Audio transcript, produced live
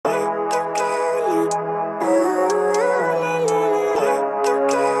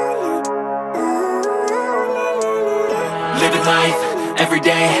every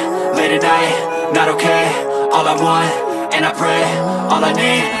day, late at night, not okay. All I want, and I pray, all I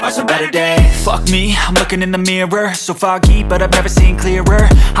need are some better days. Fuck me, I'm looking in the mirror, so foggy, but I've never seen clearer.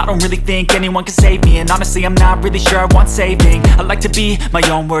 I don't really think anyone can save me, and honestly I'm not really sure I want saving. I like to be my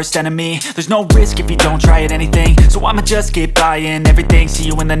own worst enemy. There's no risk if you don't try at anything, so I'ma just keep buying everything. See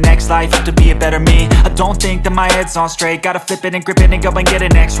you in the next life, have to be a better me. I don't think that my head's on straight, gotta flip it and grip it and go and get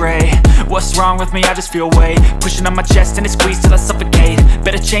an x-ray. What's wrong with me? I just feel weight pushing on my chest and it squeezes till I suffocate.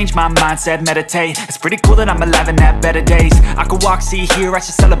 Better change my mindset, meditate. It's pretty cool that I'm alive and have better days. I could walk, see, hear, I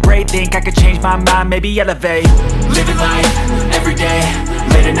should celebrate. Think I could change my mind, maybe elevate. Living life, every day,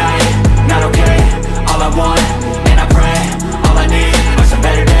 late at night, not okay. All I want, and I pray, all I need are some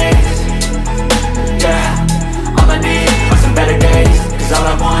better days. Yeah, all I need are some better days. Cause all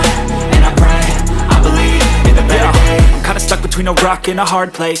I want, and I pray, I believe in the better days. I'm kinda stuck between a rock and a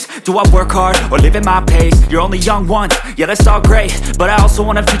hard place. Do I work hard, or live at my pace? You're only young once, yeah that's all great, but I also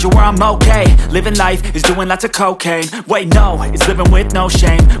want a future where I'm okay. Living life is doing lots of cocaine. Wait no, it's living with no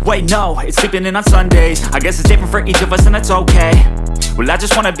shame. Wait no, it's sleeping in on Sundays. I guess it's different for each of us and that's okay. Well I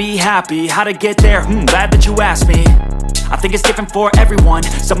just wanna be happy, how to get there? Glad that you asked me. I think it's different for everyone.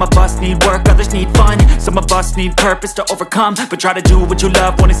 Some of us need work, others need fun. Some of us need purpose to overcome. But try to do what you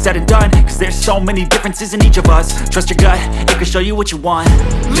love when it's said and done. Cause there's so many differences in each of us. Trust your gut, it can show you what you want.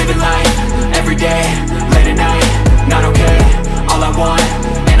 Living life, every day, late at night, not okay. All I want,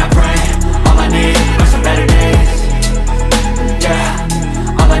 and I pray, all I need are some better days.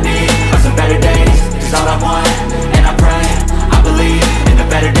 Yeah, all I need are some better days. Cause all I want, and I pray, I believe in the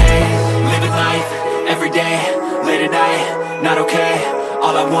better days. Living life, every day, late at night, not okay.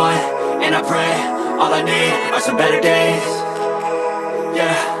 All I want, and I pray, all I need are some better days.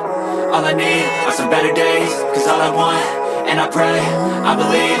 Yeah, all I need are some better days. Cause all I want, and I pray, I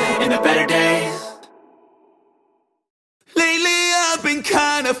believe in the better days. Lately I've been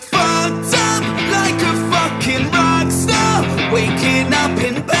kinda fucked up, like a fucking rock star. Waking up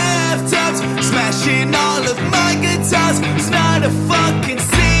in bathtubs, smashing all of my guitars. It's not a fucking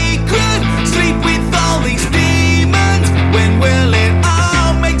secret, sleep with all these demons. When will it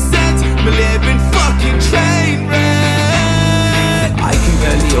all make sense? We're living fucking train wreck. I can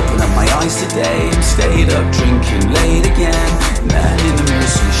barely open up my eyes today. I'm stayed up drinking late again. Man in the mirror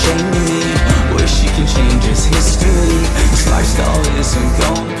some shame to me. Wish you can change his history. This lifestyle isn't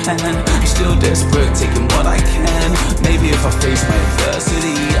gonna plan. I'm still desperate, taking what I can. Maybe if I face my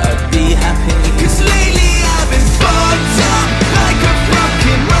adversity, I'd be happy. Cause lately I've been fucked up, like a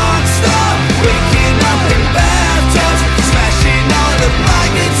fucking rock star. Waking up in bathtubs, smashing all of my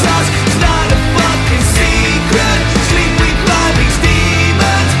guitars. It's not a fucking secret, sleep with all these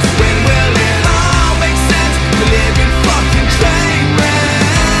demons. When will it all make sense? We're living fucking train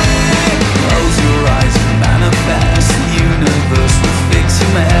wreck. Close your eyes and manifest. The universe will fix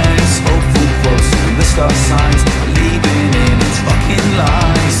your mess.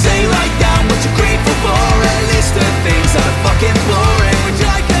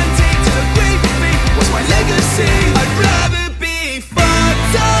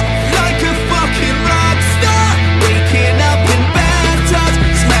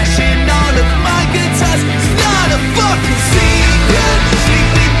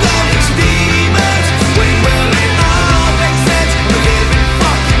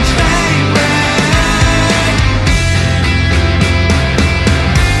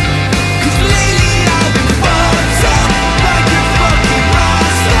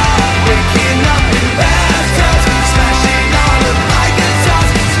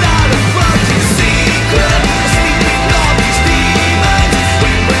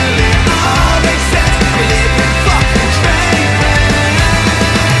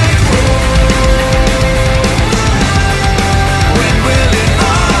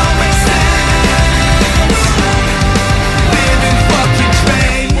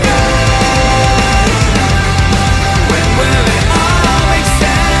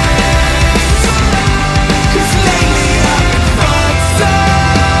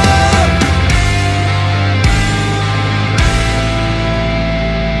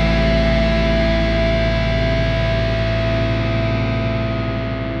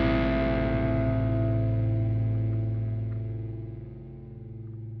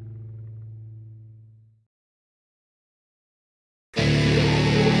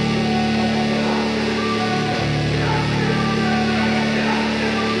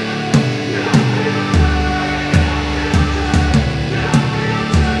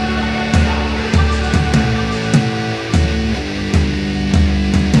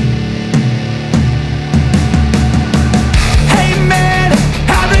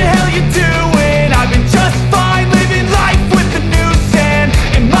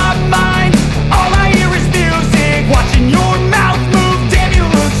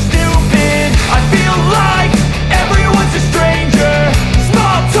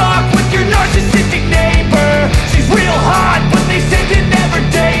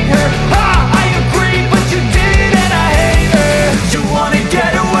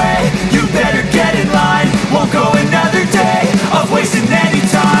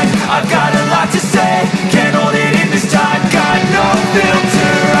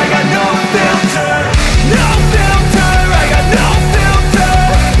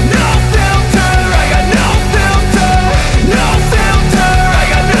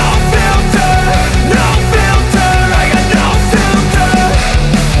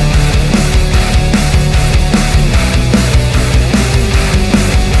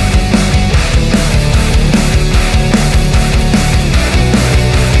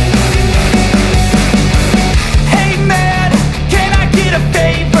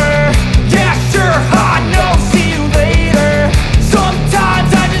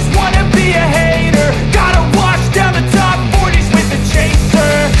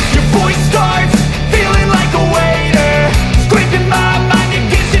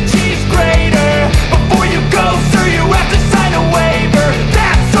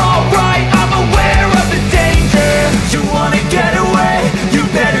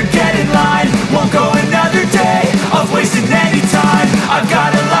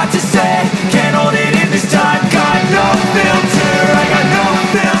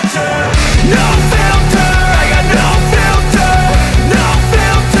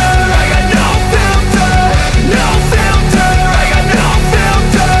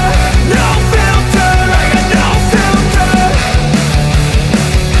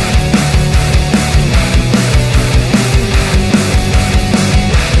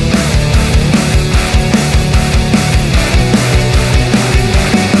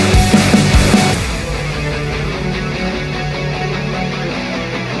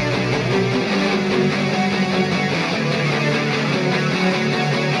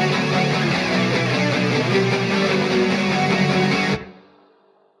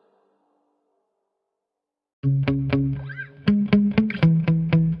 Yeah.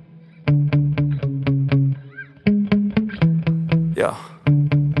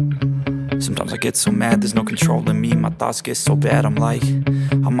 Sometimes I get so mad, there's no controlling me. My thoughts get so bad, I'm like,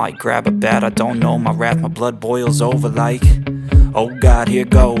 I might grab a bat, I don't know. My wrath, my blood boils over like, oh God, here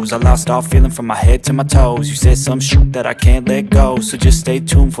goes. I lost all feeling from my head to my toes. You said some shit that I can't let go, so just stay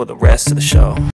tuned for the rest of the show.